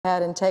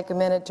ahead and take a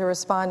minute to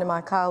respond to my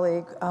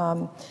colleague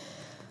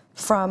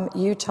from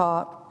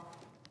Utah.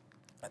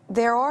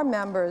 There are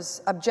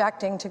members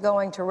objecting to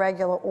going to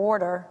regular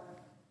order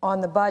on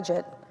the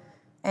budget,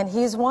 and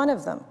he's one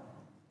of them.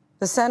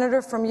 The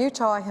senator from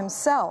Utah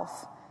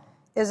himself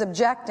is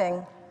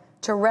objecting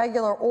to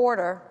regular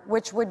order,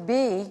 which would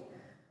be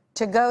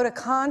to go to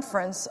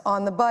conference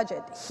on the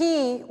budget.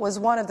 He was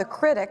one of the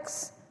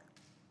critics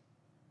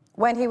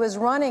when he was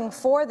running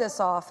for this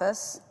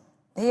office.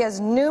 He has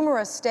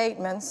numerous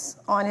statements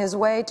on his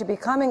way to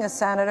becoming a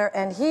senator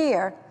and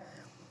here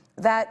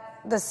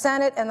that the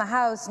Senate and the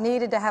House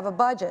needed to have a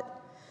budget.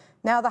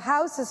 Now, the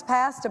House has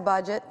passed a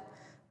budget,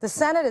 the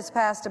Senate has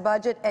passed a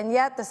budget, and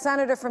yet the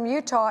senator from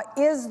Utah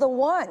is the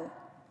one,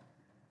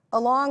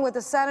 along with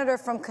the senator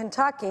from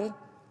Kentucky,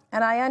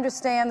 and I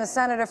understand the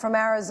senator from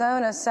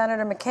Arizona,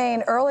 Senator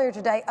McCain, earlier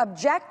today,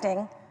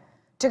 objecting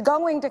to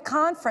going to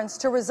conference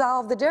to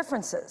resolve the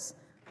differences.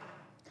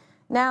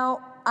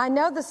 Now, I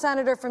know the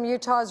senator from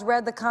Utah has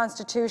read the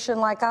Constitution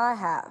like I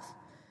have.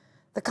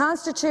 The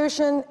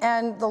Constitution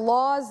and the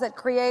laws that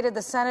created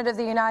the Senate of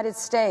the United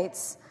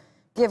States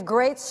give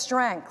great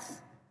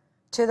strength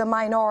to the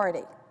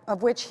minority,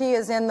 of which he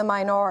is in the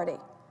minority.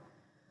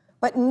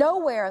 But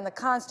nowhere in the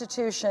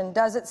Constitution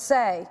does it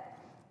say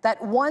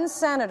that one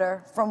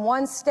senator from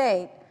one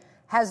state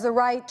has the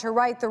right to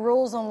write the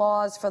rules and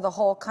laws for the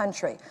whole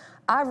country.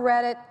 I've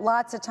read it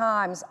lots of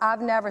times.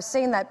 I've never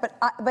seen that,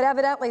 but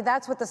evidently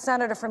that's what the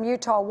senator from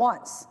Utah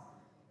wants.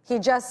 He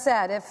just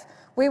said if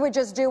we would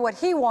just do what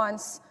he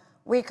wants,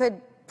 we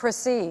could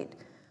proceed.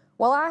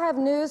 Well, I have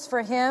news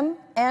for him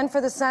and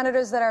for the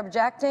senators that are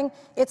objecting.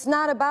 It's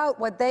not about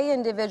what they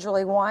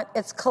individually want.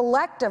 It's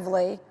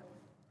collectively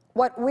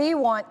what we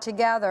want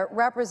together,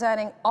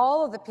 representing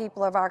all of the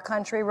people of our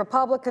country,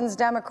 Republicans,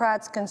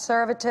 Democrats,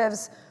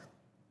 conservatives,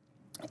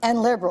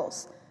 and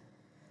liberals.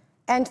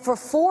 And for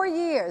 4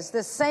 years,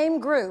 this same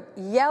group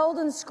yelled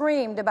and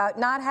screamed about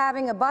not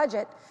having a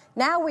budget.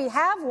 Now we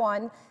have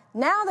one.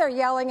 Now they're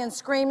yelling and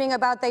screaming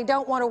about they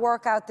don't want to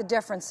work out the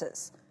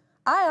differences.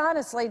 I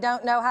honestly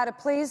don't know how to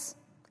please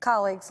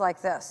colleagues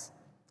like this.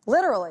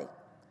 Literally.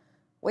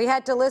 We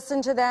had to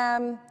listen to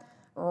them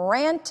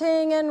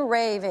ranting and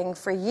raving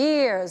for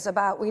years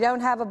about we don't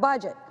have a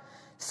budget.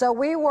 So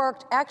we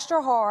worked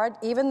extra hard,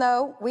 even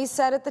though we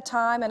said at the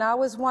time, and I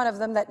was one of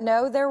them, that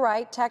no, they're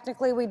right.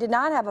 Technically, we did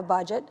not have a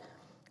budget.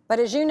 But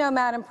as you know,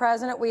 Madam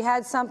President, we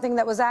had something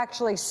that was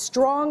actually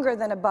stronger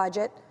than a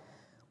budget.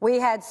 We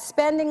had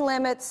spending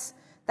limits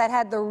that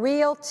had the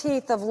real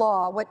teeth of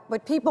law.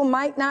 What people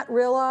might not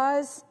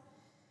realize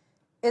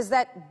is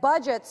that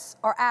budgets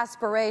are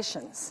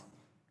aspirations.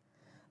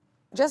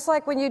 Just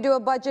like when you do a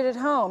budget at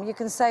home, you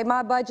can say,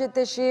 my budget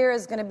this year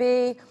is going to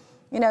be,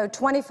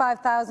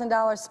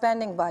 $25,000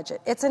 spending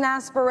budget. It's an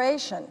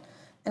aspiration.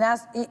 And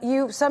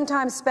you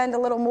sometimes spend a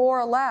little more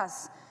or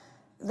less.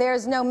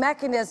 There's no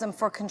mechanism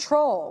for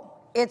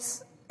control.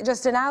 It's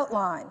just an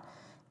outline.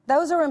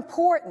 Those are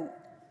important.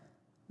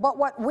 But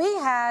what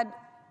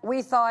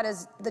we thought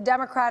as the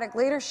Democratic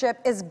leadership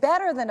is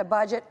better than a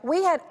budget.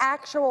 We had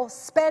actual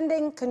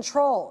spending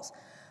controls.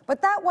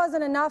 But that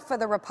wasn't enough for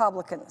the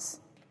Republicans.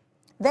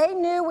 They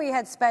knew we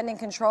had spending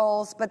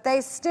controls, but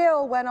they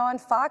still went on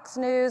Fox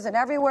News and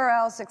everywhere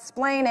else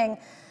explaining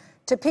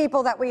to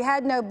people that we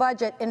had no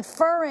budget,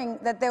 inferring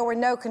that there were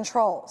no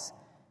controls.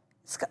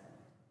 It's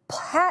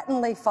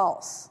patently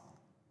false.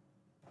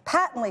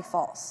 Patently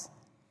false.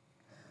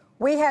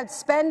 We had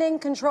spending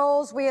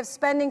controls. We have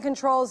spending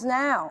controls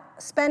now,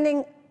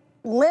 spending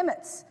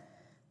limits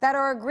that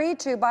are agreed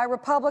to by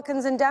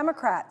Republicans and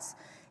Democrats,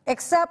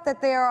 except that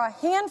there are a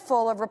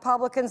handful of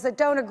Republicans that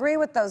don't agree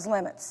with those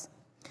limits.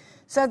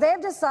 So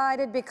they've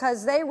decided,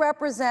 because they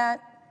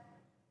represent,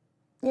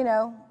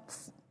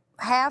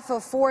 half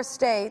of 4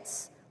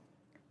 states,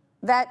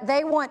 that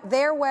they want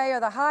their way or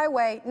the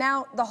highway.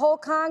 Now the whole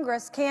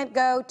Congress can't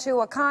go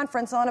to a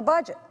conference on a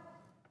budget.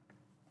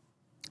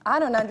 I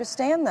don't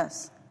understand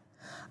this.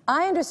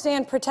 I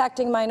understand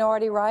protecting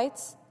minority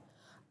rights.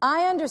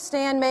 I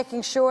understand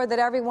making sure that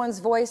everyone's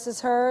voice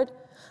is heard.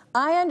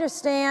 I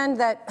understand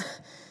that,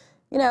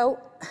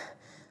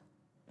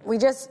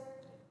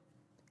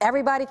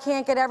 everybody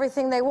can't get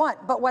everything they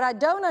want. But what I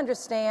don't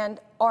understand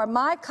are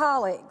my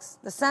colleagues,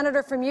 the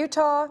senator from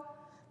Utah,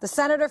 the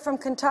senator from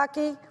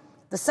Kentucky,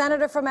 the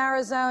senator from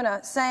Arizona,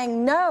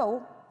 saying,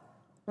 no,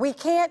 we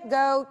can't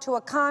go to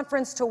a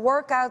conference to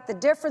work out the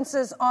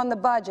differences on the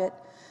budget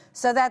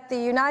so that the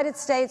United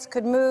States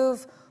could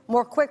move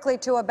more quickly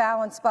to a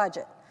balanced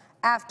budget,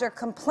 after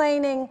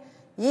complaining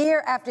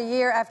year after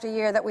year after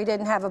year that we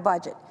didn't have a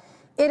budget.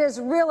 It is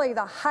really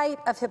the height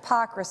of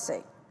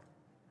hypocrisy.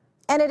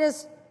 And it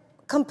is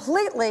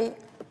completely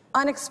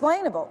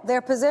unexplainable,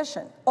 their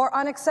position, or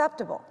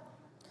unacceptable.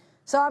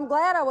 So I'm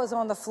glad I was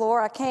on the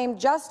floor. I came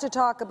just to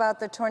talk about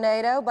the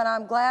tornado, but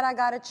I'm glad I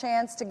got a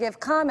chance to give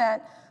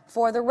comment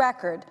for the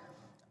record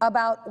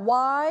about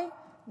why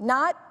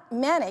not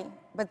many,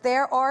 but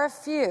there are a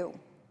few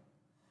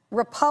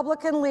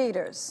Republican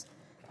leaders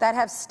that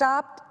have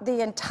stopped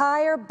the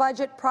entire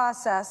budget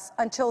process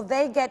until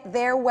they get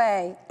their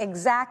way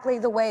exactly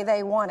the way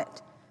they want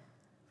it.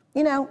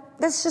 You know,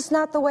 that's just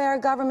not the way our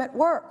government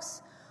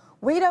works.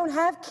 We don't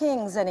have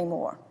kings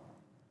anymore.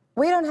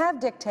 We don't have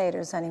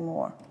dictators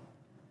anymore.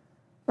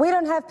 We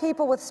don't have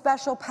people with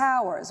special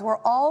powers.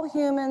 We're all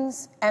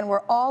humans, and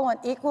we're all on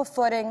equal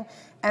footing,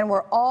 and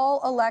we're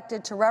all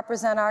elected to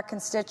represent our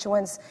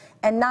constituents,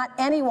 and not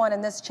anyone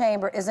in this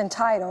chamber is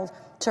entitled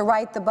to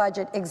write the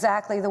budget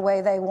exactly the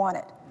way they want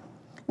it.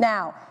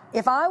 Now,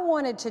 if I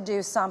wanted to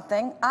do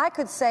something, I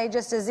could say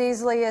just as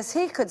easily as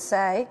he could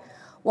say,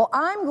 well,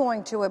 I'm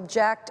going to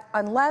object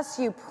unless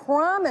you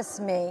promise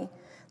me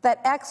that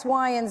X,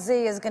 Y, and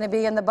Z is going to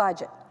be in the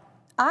budget.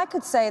 I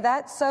could say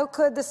that, so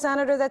could the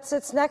senator that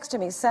sits next to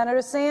me,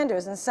 Senator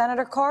Sanders and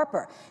Senator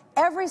Carper.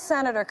 Every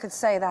senator could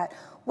say that.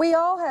 We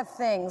all have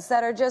things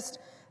that are just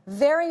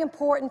very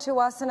important to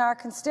us in our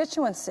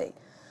constituency.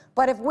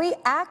 But if we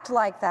act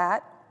like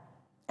that,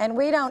 and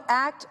we don't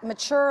act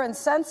mature and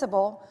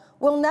sensible,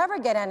 we'll never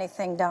get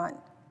anything done.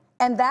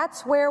 And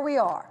that's where we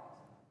are.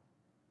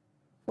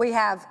 We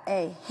have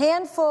a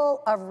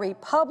handful of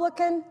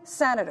Republican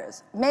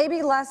senators,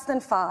 maybe less than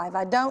 5,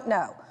 I don't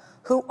know,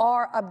 who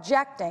are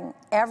objecting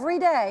every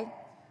day,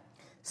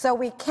 so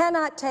we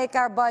cannot take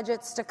our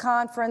budgets to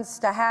conference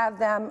to have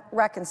them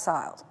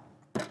reconciled.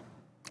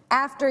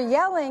 After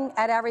yelling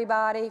at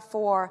everybody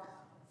for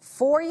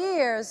 4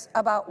 years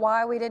about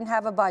why we didn't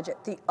have a budget,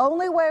 the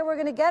only way we're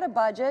going to get a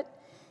budget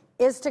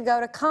is to go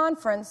to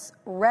conference,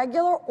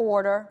 regular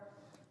order,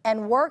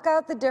 and work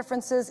out the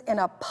differences in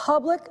a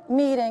public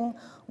meeting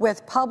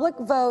with public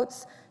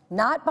votes,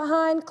 not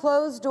behind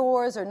closed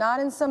doors or not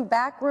in some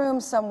back room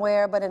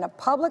somewhere, but in a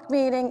public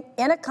meeting,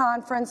 in a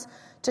conference,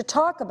 to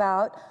talk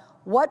about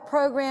what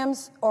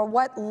programs or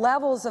what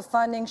levels of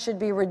funding should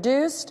be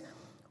reduced,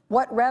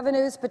 what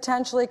revenues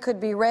potentially could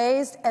be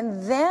raised,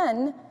 and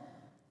then,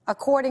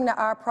 according to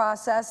our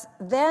process,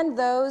 then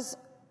those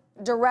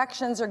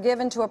directions are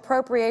given to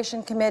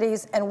appropriation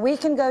committees, and we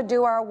can go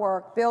do our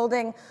work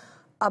building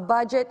a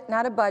budget,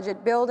 not a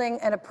budget, building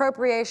an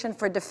appropriation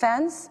for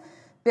defense,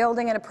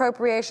 building an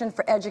appropriation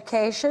for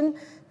education,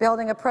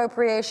 building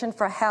appropriation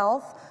for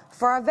health,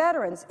 for our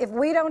veterans. If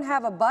we don't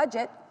have a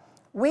budget,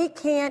 we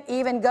can't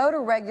even go to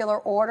regular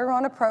order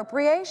on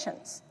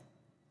appropriations.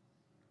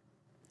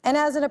 And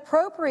as an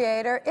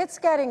appropriator, it's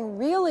getting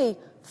really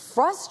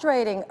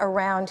frustrating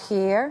around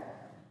here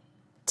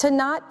to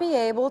not be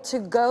able to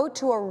go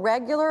to a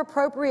regular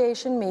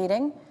appropriation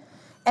meeting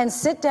and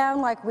sit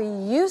down like we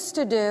used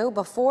to do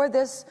before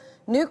this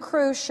new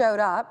crew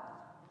showed up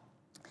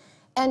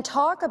and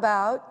talk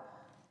about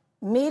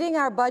meeting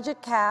our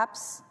budget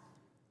caps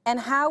and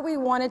how we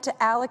wanted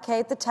to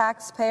allocate the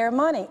taxpayer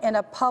money in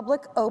a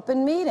public,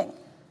 open meeting.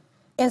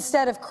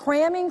 Instead of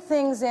cramming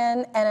things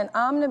in and an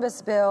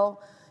omnibus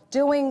bill,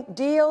 doing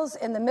deals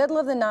in the middle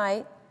of the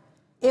night,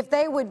 if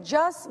they would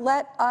just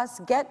let us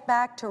get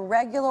back to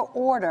regular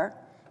order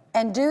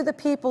and do the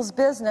people's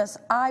business,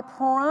 I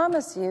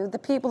promise you the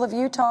people of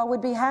Utah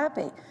would be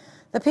happy.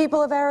 The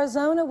people of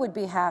Arizona would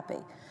be happy.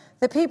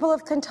 The people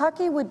of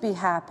Kentucky would be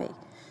happy.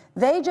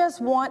 They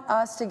just want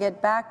us to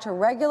get back to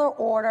regular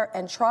order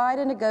and try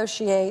to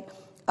negotiate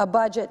a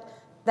budget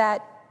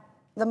that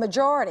the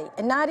majority,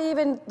 and not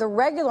even the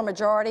regular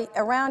majority,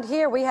 around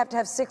here we have to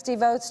have 60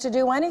 votes to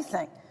do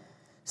anything.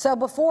 So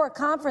before a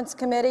conference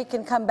committee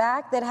can come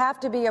back, there'd have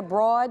to be a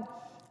broad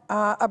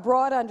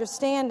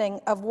understanding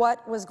of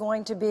what was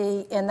going to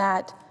be in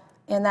that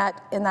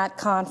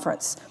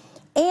conference.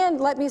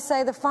 And let me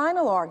say the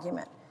final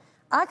argument.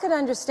 I could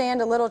understand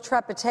a little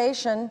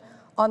trepidation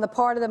on the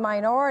part of the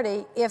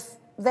minority if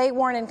they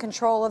weren't in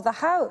control of the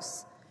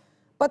House.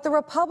 But the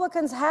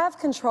Republicans have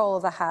control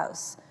of the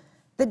House.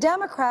 The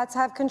Democrats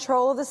have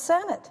control of the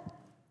Senate.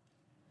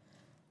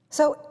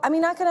 So, I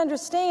mean, I could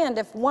understand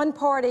if one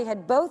party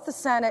had both the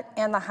Senate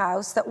and the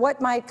House, that what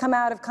might come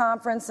out of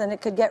conference and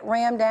it could get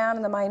rammed down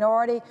and the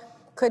minority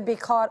could be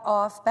caught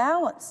off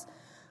balance.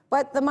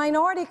 But the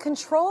minority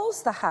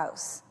controls the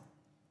House.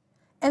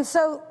 And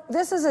so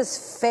this is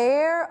as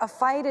fair a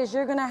fight as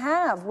you're going to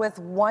have with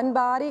one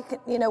body,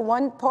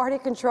 one party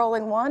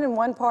controlling one and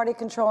one party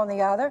controlling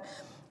the other.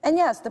 And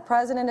yes, the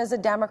president is a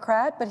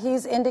Democrat, but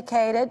he's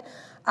indicated,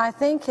 I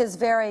think, his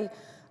very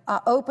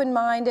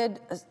open-minded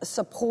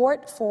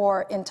support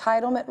for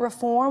entitlement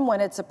reform when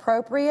it's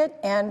appropriate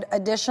and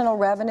additional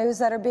revenues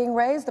that are being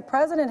raised. The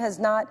president has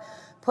not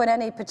put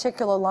any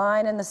particular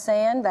line in the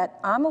sand that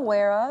I'm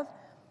aware of.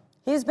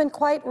 He's been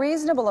quite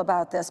reasonable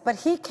about this, but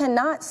he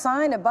cannot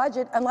sign a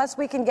budget unless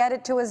we can get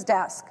it to his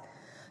desk.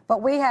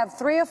 But we have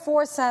 3 or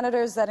 4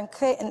 senators that,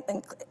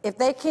 if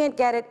they can't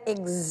get it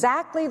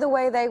exactly the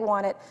way they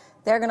want it,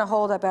 they're going to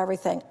hold up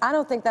everything. I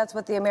don't think that's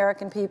what the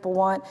American people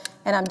want,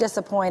 and I'm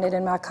disappointed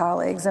in my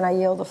colleagues, and I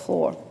yield the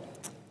floor.